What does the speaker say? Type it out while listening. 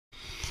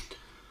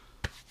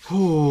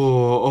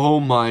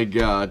Oh my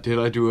god, did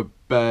I do a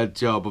bad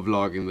job of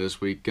vlogging this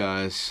week,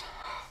 guys?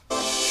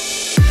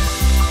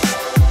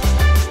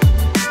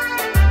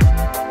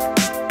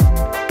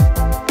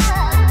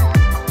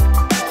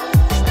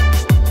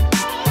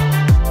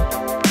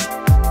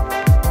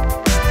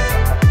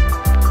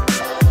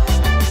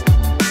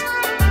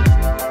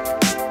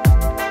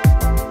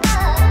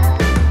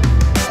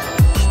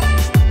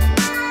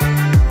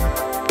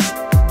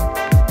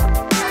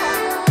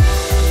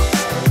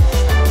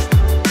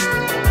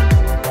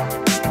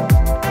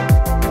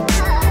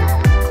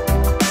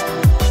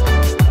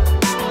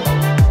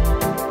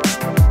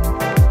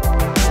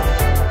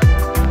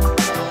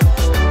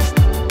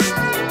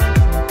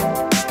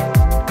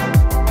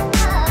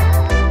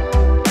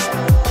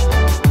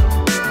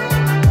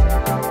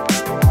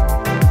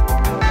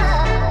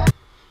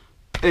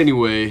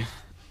 Anyway,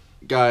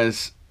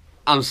 guys,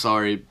 I'm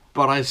sorry,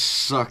 but I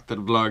sucked at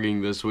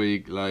vlogging this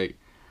week. Like,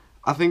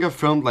 I think I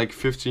filmed like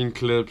 15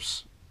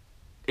 clips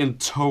in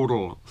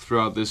total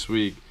throughout this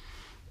week.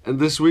 And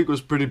this week was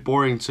pretty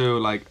boring too.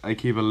 Like, I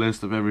keep a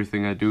list of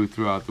everything I do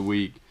throughout the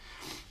week.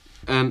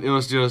 And it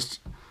was just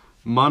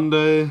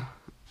Monday.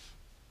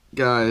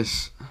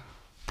 Guys,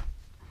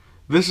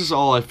 this is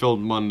all I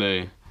filmed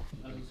Monday.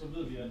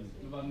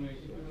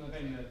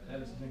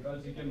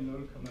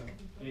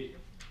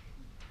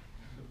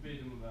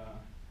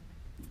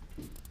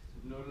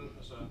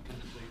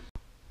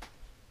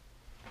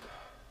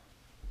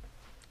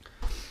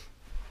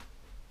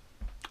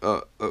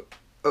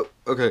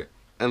 Okay.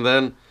 And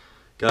then,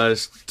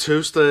 guys,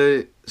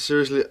 Tuesday,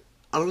 seriously,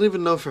 I don't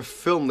even know if I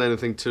filmed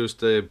anything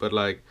Tuesday, but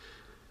like,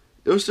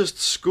 it was just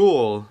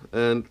school,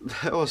 and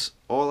that was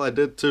all I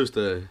did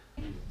Tuesday.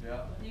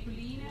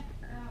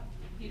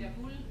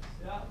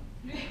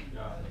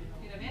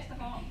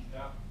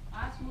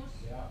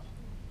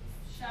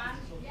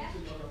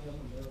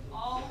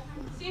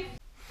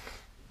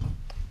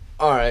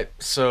 Alright,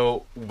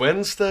 so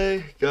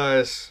Wednesday,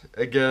 guys,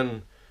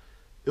 again,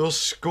 it was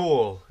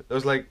school. It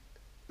was like,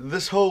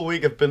 this whole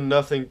week I've been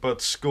nothing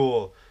but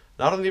school.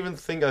 And I don't even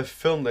think I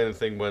filmed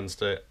anything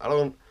Wednesday. I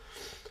don't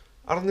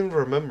even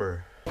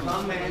remember.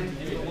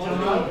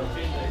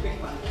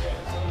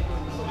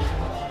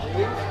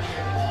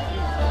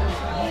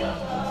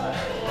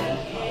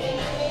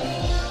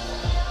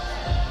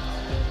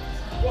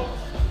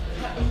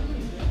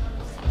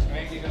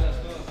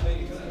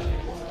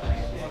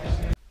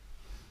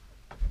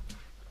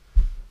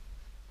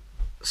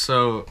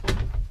 So,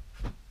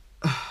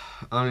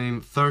 I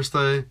mean,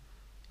 Thursday,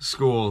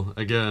 school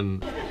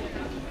again.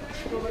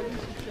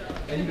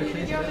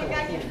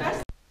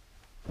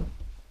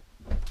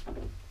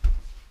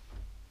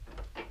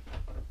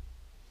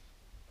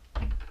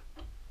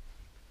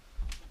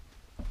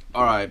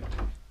 Alright,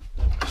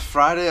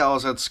 Friday I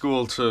was at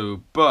school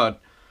too, but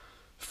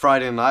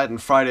Friday night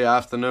and Friday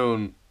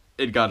afternoon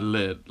it got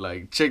lit.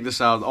 Like, check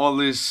this out, all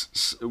these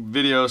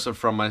videos are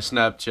from my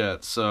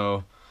Snapchat,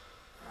 so...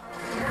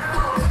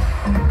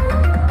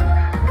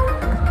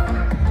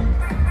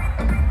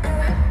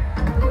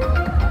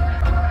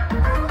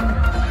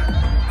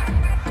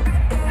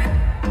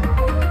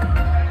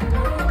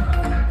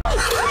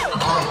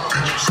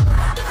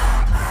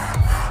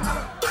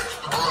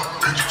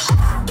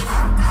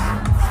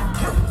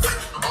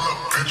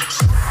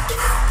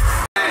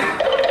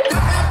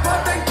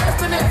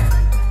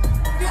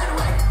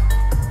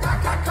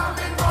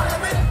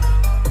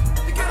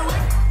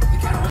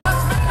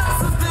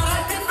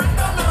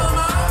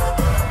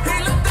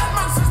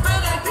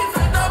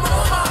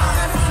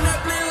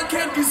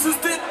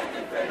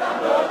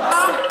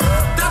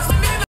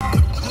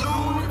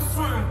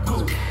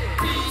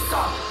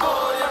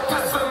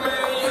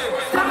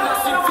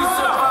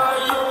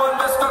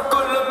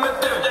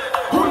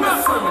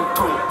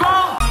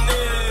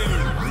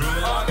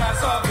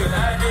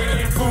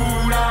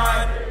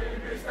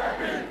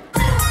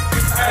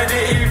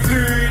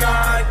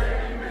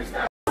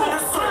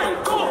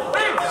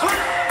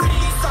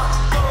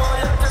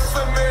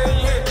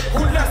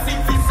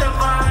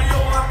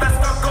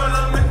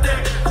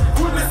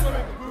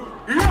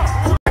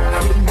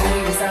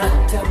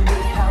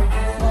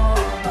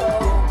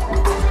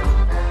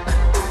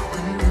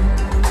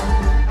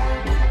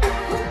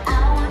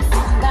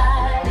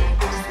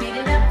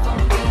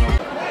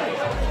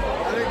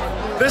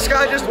 This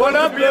guy just went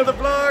up in the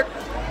vlog.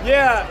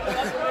 Yeah.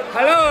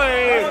 Hello.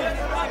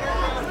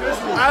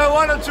 I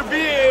wanted to be.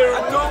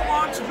 I don't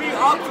want to be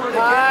awkward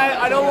again.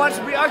 I don't want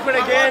to be awkward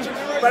again,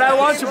 but I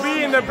want to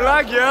be in the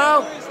vlog,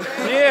 yo.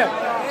 Yeah.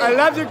 I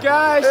love you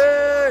guys.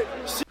 Hey.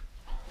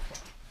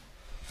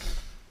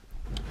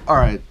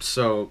 Alright,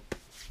 so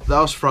that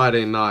was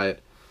Friday night.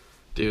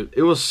 Dude,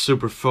 it was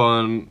super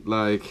fun.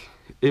 Like,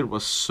 it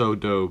was so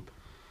dope.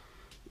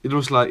 It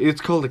was like,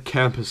 it's called a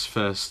campus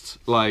fest.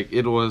 Like,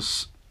 it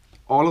was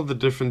all of the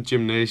different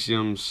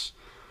gymnasiums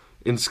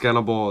in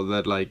Skanderborg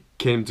that like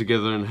came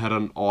together and had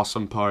an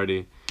awesome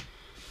party.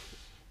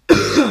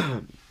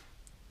 It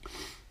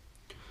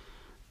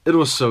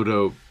was so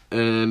dope.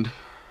 And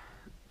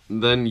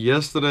then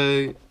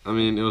yesterday, I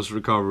mean, it was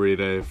recovery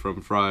day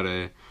from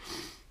Friday.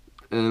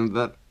 And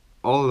that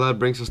all of that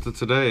brings us to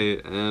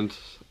today, and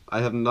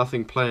I have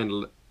nothing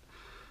planned.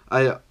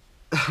 I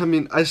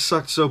mean, I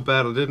sucked so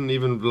bad I didn't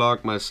even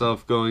vlog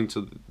myself going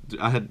to...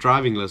 I had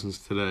driving lessons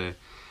today.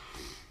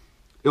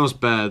 It was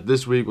bad.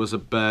 This week was a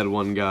bad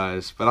one,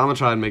 guys. But I'm gonna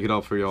try and make it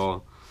up for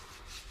y'all.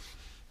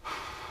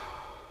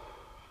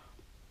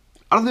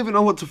 I don't even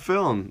know what to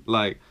film.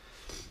 Like,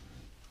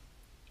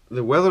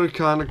 the weather is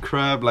kind of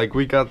crap. Like,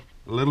 we got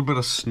a little bit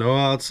of snow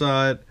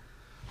outside.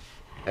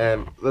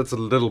 And that's a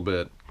little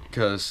bit.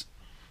 Because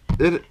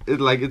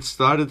it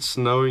started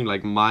snowing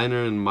like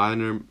minor and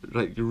minor.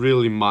 Like,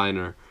 really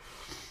minor.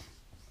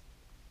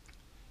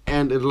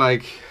 And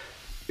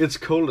it's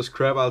cold as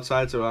crap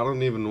outside, so I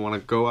don't even want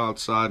to go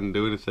outside and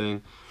do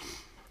anything.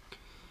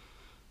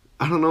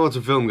 I don't know what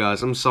to film,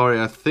 guys. I'm sorry.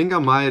 I think I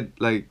might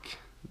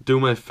do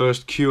my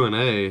first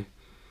Q&A.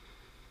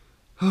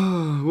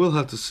 We'll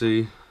have to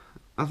see.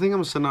 I think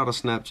I'm gonna send out a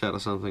Snapchat or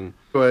something.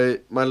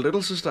 Anyway, my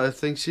little sister, I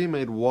think she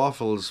made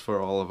waffles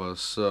for all of us,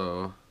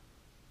 so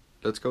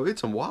let's go eat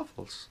some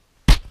waffles.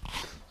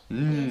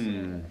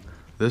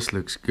 This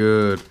looks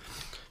good.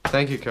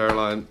 Thank you,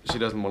 Caroline. She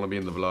doesn't want to be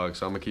in the vlog,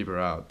 so I'm gonna keep her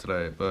out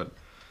today, but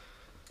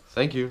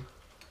thank you.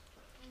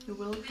 You're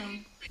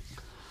welcome.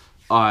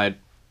 Alright,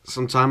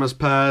 some time has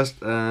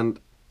passed and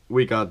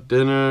we got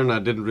dinner and I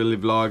didn't really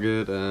vlog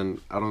it and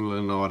I don't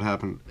really know what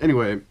happened.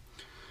 Anyway,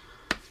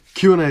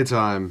 Q&A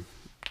time.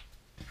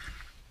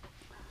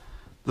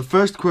 The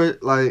first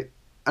I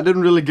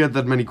didn't really get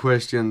that many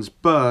questions,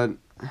 but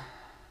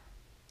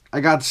I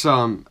got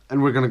some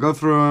and we're gonna go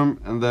through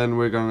them and then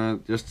we're gonna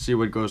just see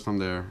what goes from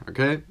there,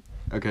 okay?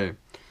 Okay.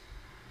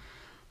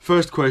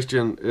 First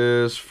question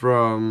is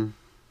from...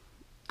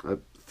 I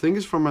think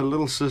it's from my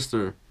little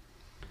sister.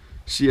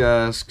 She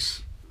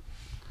asks,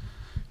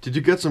 did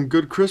you get some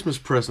good Christmas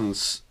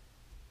presents?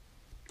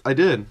 I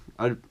did.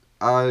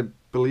 I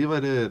believe I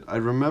did. I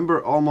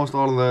remember almost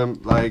all of them.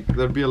 Like,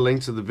 there'll be a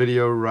link to the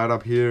video right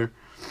up here.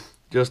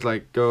 Just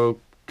go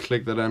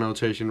click that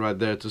annotation right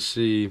there to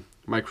see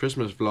my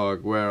Christmas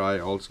vlog, where I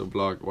also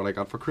vlogged what I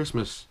got for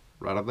Christmas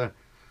right up there.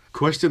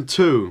 Question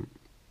 2.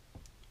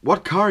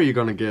 What car are you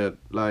gonna get?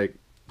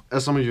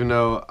 As some of you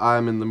know,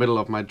 I'm in the middle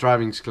of my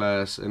driving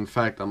class. In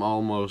fact, I'm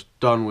almost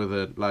done with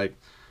it. My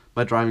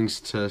driving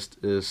test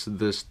is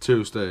this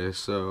Tuesday,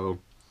 so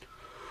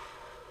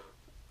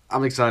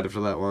I'm excited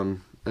for that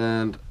one.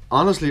 And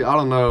honestly, I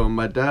don't know.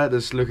 My dad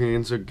is looking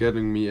into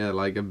getting me a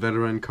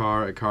veteran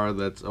car, a car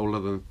that's older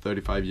than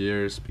 35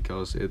 years,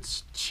 because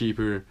it's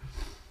cheaper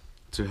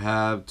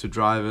to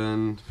drive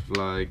in.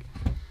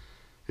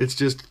 It's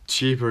just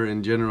cheaper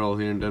in general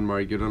here in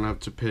Denmark. You don't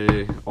have to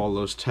pay all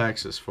those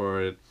taxes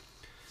for it.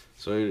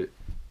 So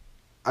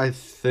I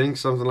think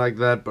something like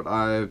that, but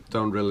I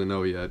don't really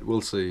know yet.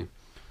 We'll see.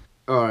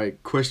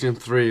 Alright, question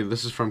 3.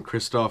 This is from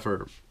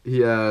Christopher.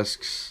 He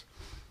asks,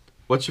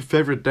 what's your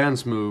favorite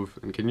dance move?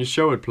 And can you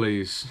show it,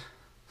 please?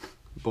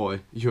 Boy,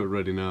 you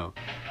already know.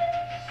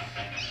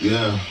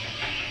 Yeah.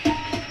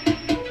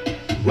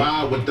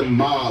 Ride with the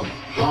mob.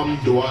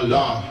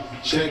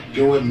 Alhamdulillah. Check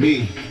you and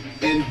me.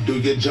 And do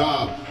your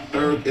job.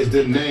 Erg is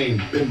the name.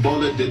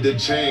 Bimbola did the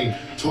chain.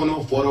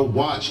 Tono for the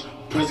watch.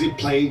 Prezi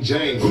plain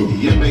Jane.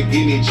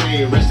 Yamagini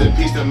chain. Rest in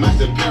peace to my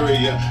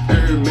superior.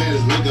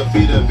 Hermes Linga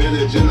feed a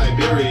village in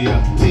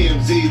Liberia.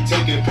 TMZ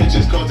taking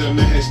pictures causing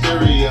my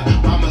hysteria.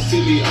 Mama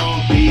see me on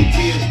BET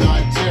and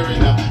start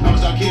tearing up. I'ma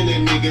start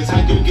killing niggas.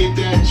 How you get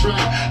that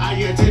track? I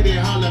attended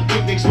Harlem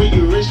picnics when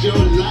you risk your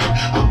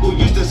life. Uncle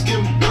used to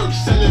skim work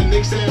selling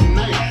nicks at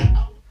night.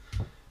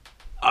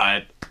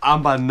 Alright,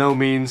 I'm by no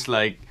means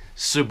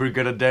super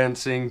good at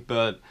dancing,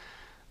 but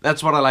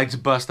that's what I like to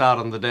bust out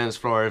on the dance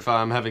floor if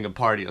I'm having a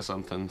party or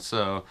something.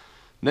 So,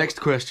 next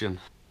question.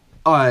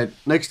 Alright,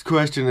 next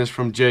question is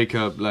from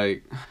Jacob.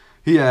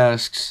 He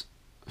asks,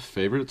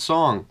 favorite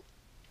song?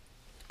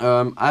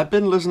 I've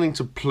been listening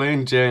to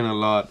Plain Jane a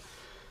lot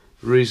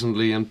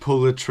recently and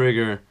Pull the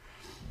Trigger.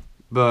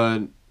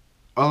 But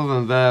other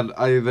than that,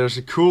 there's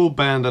a cool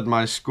band at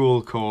my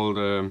school called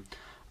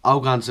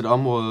Afgrænset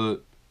Område,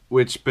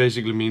 which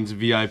basically means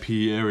VIP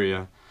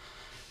area.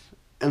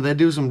 And they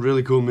do some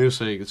really cool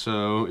music,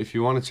 so if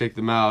you want to check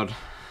them out,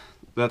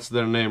 that's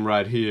their name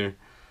right here.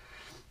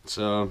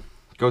 So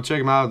go check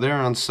them out. They're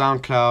on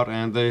SoundCloud,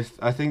 and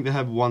I think they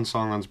have one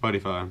song on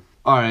Spotify.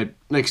 Alright,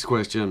 next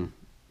question.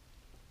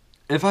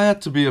 If I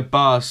had to be a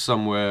boss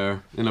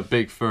somewhere in a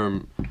big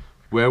firm,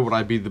 where would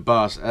I be the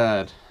boss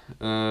at?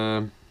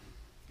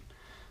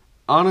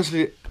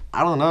 Honestly,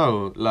 I don't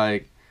know.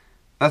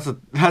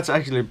 That's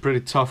actually a pretty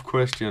tough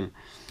question.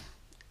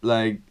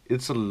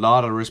 It's a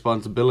lot of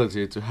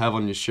responsibility to have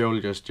on your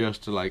shoulders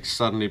just to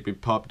suddenly be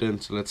popped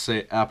into, let's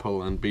say,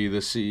 Apple and be the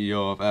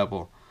CEO of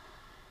Apple.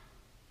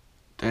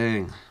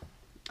 Dang.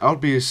 I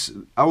would be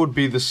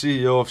the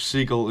CEO of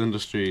Seagull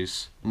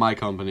Industries, my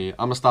company.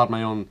 I'm gonna start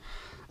my own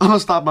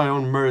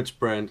merch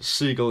brand,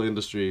 Seagull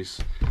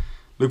Industries.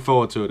 Look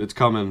forward to it. It's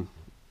coming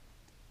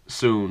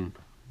soon.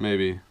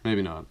 Maybe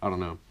not. I don't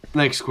know.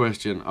 Next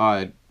question.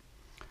 Alright.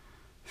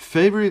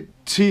 Favorite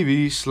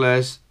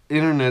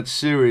TV/internet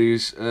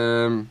series?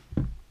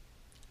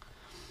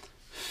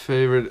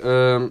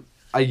 favorite.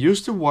 I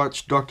used to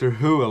watch Doctor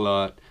Who a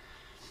lot.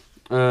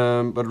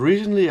 But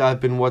recently I've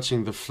been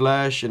watching The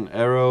Flash and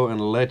Arrow and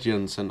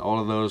Legends and all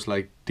of those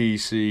like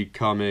DC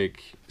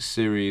comic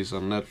series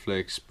on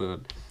Netflix.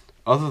 But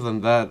other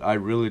than that, I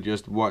really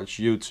just watch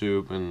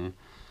YouTube and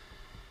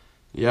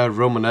yeah,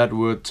 Roman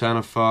Atwood,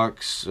 Tanner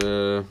Fox,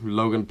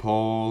 Logan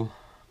Paul,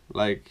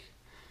 like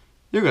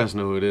you guys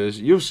know who it is.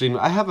 You've seen.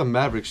 I have a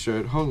Maverick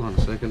shirt. Hold on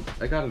a second.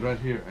 I got it right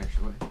here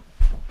actually.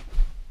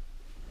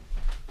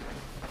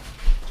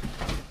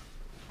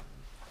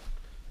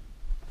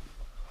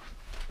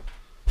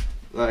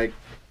 Like,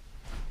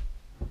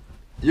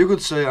 you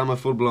could say I'm a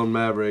full-blown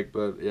Maverick,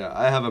 but yeah,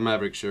 I have a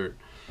Maverick shirt.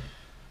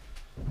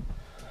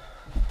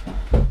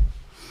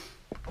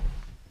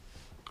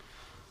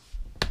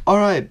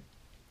 Alright,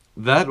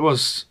 that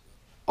was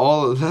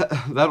all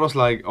that was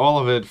like all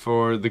of it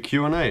for the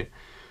Q&A.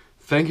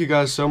 Thank you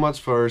guys so much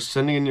for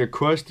sending in your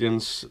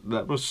questions.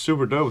 That was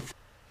super dope.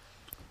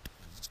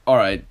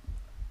 Alright,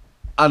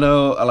 I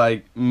know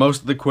like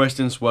most of the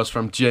questions was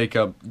from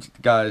Jacob.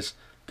 Guys,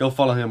 go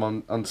follow him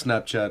on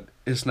Snapchat.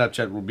 His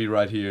Snapchat will be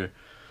right here.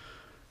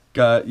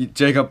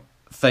 Jacob,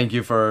 thank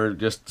you for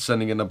just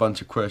sending in a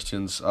bunch of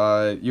questions.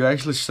 You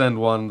actually sent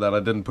one that I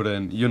didn't put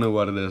in. You know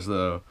what it is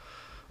though.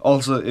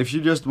 Also, if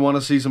you just want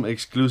to see some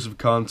exclusive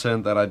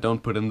content that I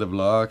don't put in the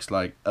vlogs,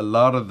 like a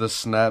lot of the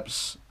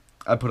snaps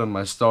I put on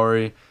my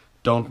story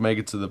don't make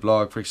it to the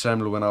vlog. For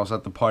example, when I was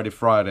at the party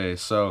Friday.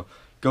 So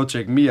go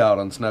check me out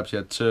on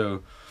Snapchat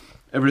too.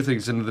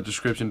 Everything's in the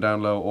description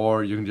down below,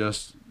 or you can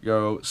just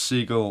go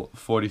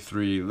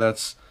Seagull43.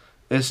 That's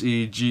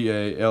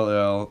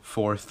SEGALL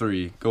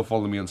 43. Go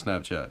follow me on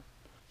Snapchat.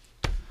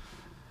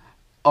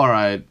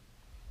 Alright.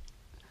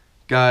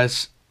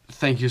 Guys,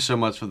 thank you so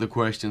much for the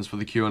questions, for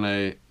the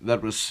Q&A.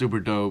 That was super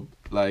dope.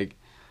 Like,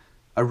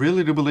 I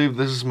really do believe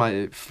this is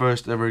my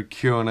first ever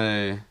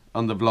Q&A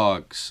on the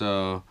vlog.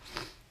 So,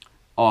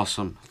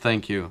 awesome.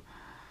 Thank you.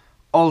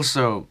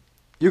 Also,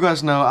 you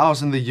guys know I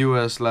was in the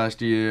US last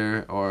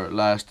year, or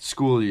last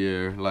school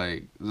year,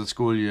 like the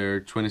school year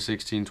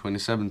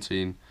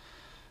 2016-2017.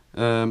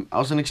 I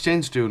was an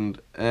exchange student,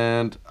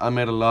 and I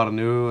made a lot of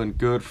new and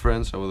good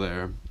friends over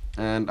there.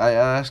 And I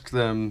asked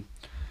them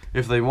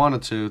if they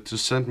wanted to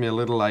send me a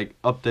little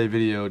like update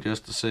video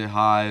just to say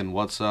hi and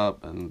what's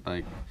up and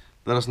like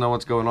let us know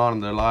what's going on in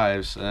their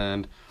lives.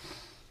 And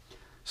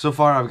so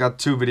far I've got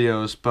 2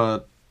 videos,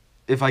 but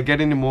if I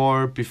get any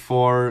more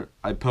before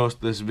I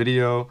post this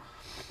video,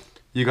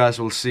 you guys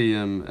will see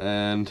them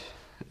and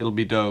it'll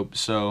be dope.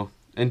 So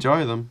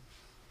enjoy them.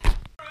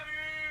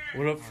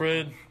 What up,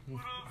 Fred?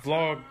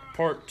 Vlog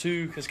part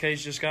 2, because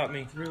Cage just got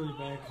me. Really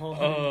bad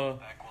quality.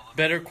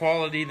 Better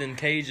quality than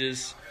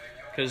Cage's,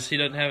 because he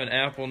doesn't have an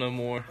Apple no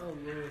more.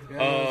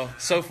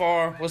 So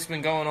far, what's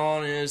been going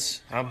on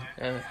is I'm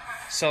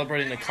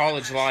celebrating the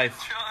college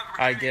life,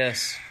 I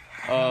guess.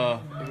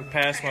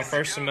 Passed my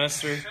first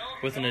semester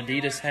with an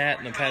Adidas hat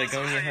and a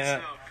Patagonia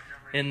hat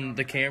in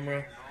the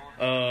camera.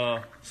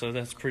 So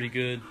that's pretty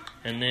good.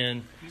 And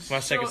then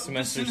my second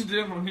semester's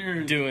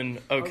doing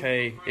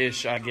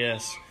okay-ish, I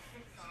guess.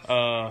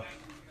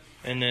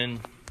 And then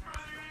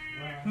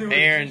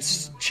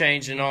Aaron's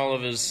changing all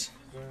of his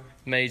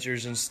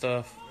majors and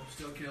stuff.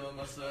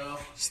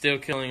 Still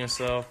killing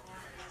himself.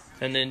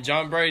 And then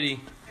John Brady,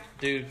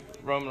 dude,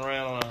 roaming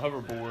around on a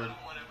hoverboard.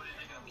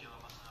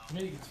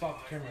 Maybe you can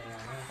swap the camera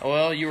around, right?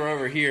 Well, you were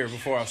over here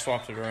before I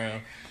swapped it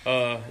around.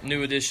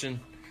 New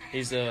addition.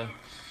 He's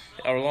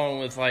along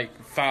with like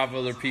 5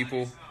 other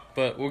people,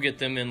 but we'll get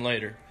them in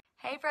later.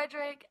 Hey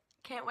Frederick,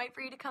 can't wait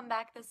for you to come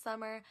back this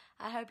summer.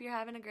 I hope you're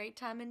having a great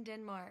time in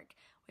Denmark.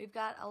 We've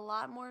got a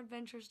lot more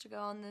adventures to go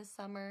on this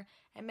summer,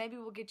 and maybe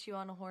we'll get you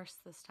on a horse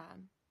this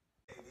time.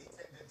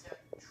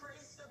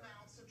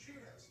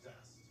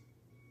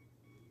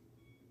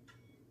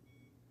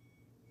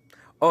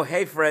 Oh,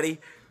 hey, Freddie.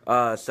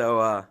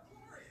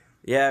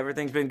 Yeah,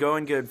 everything's been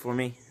going good for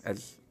me,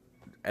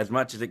 as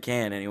much as it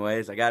can,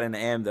 anyways. I got into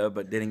AM, though,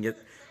 but didn't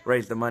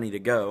raise the money to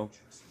go.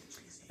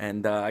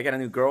 And I got a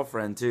new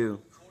girlfriend, too.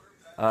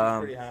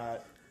 Pretty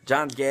hot.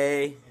 John's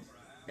gay.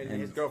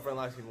 And his girlfriend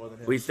likes me more than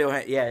him. We still,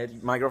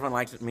 my girlfriend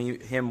likes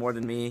him more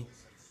than me.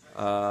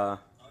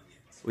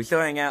 We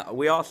still hang out.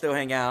 We all still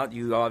hang out.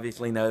 You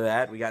obviously know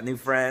that. We got new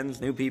friends,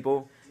 new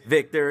people.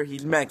 Victor,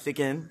 he's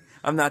Mexican.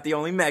 I'm not the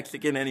only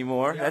Mexican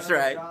anymore. That's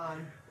right.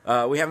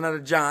 We have another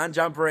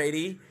John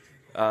Brady.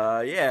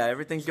 Yeah,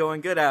 everything's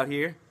going good out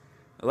here.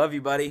 I love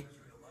you, buddy.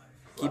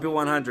 Keep it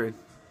 100.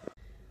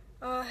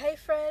 Hey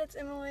Fred, it's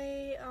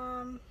Emily.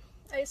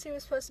 AC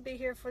was supposed to be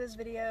here for this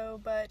video,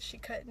 but she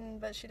couldn't,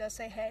 but she does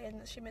say hey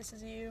and that she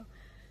misses you.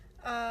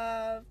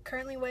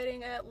 Currently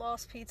waiting at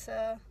Lost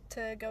Pizza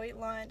to go eat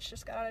lunch,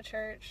 just got out of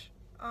church.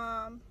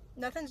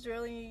 Nothing's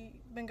really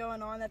been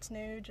going on that's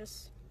new,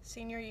 just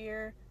senior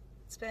year.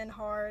 It's been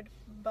hard,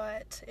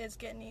 but it's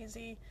getting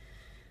easy.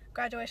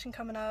 Graduation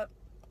coming up.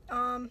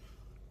 I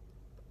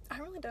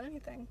haven't really done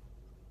anything.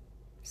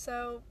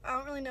 So, I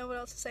don't really know what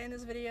else to say in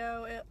this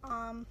video.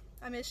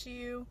 I miss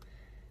you.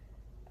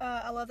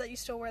 I love that you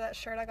still wear that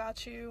shirt I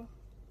got you.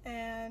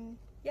 And,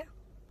 yeah.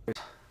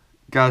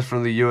 guys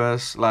from the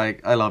US,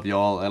 like, I love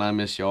y'all and I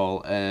miss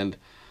y'all. And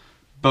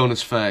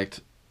bonus fact,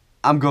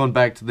 I'm going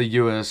back to the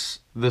US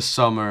this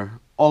summer,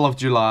 all of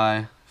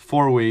July,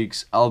 4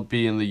 weeks. I'll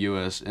be in the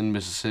US, in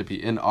Mississippi,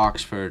 in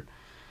Oxford.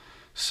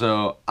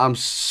 So I'm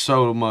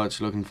so much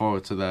looking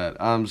forward to that.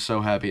 I'm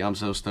so happy. I'm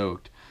so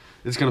stoked.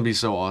 It's gonna be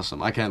so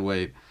awesome. I can't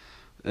wait.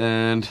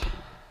 And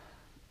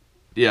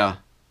yeah,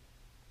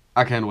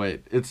 I can't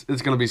wait.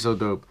 It's gonna be so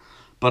dope.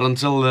 But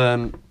until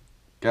then,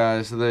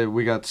 guys,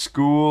 we got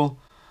school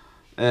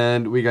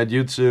and we got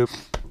YouTube.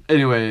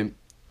 Anyway,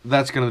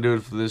 that's gonna do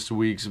it for this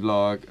week's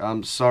vlog.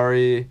 I'm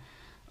sorry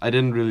I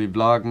didn't really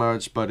vlog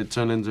much, but it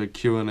turned into a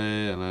Q&A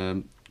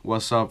and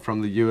what's up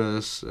from the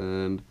US.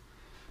 And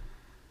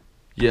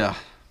yeah,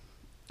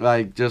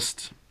 like,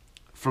 just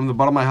from the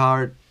bottom of my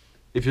heart,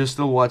 if you're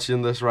still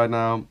watching this right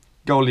now,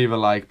 go leave a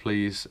like,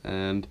 please.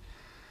 And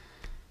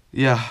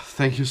yeah,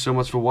 thank you so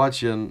much for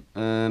watching.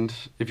 And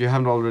if you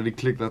haven't already,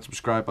 click that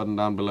subscribe button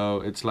down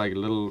below. It's like a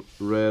little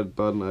red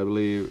button, I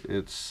believe.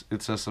 It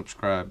says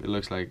subscribe. It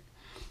looks like,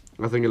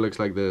 I think it looks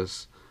like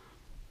this.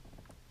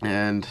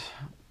 And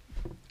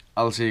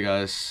I'll see you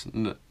guys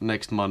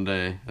next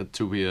Monday at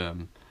 2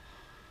 p.m.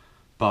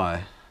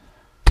 Bye.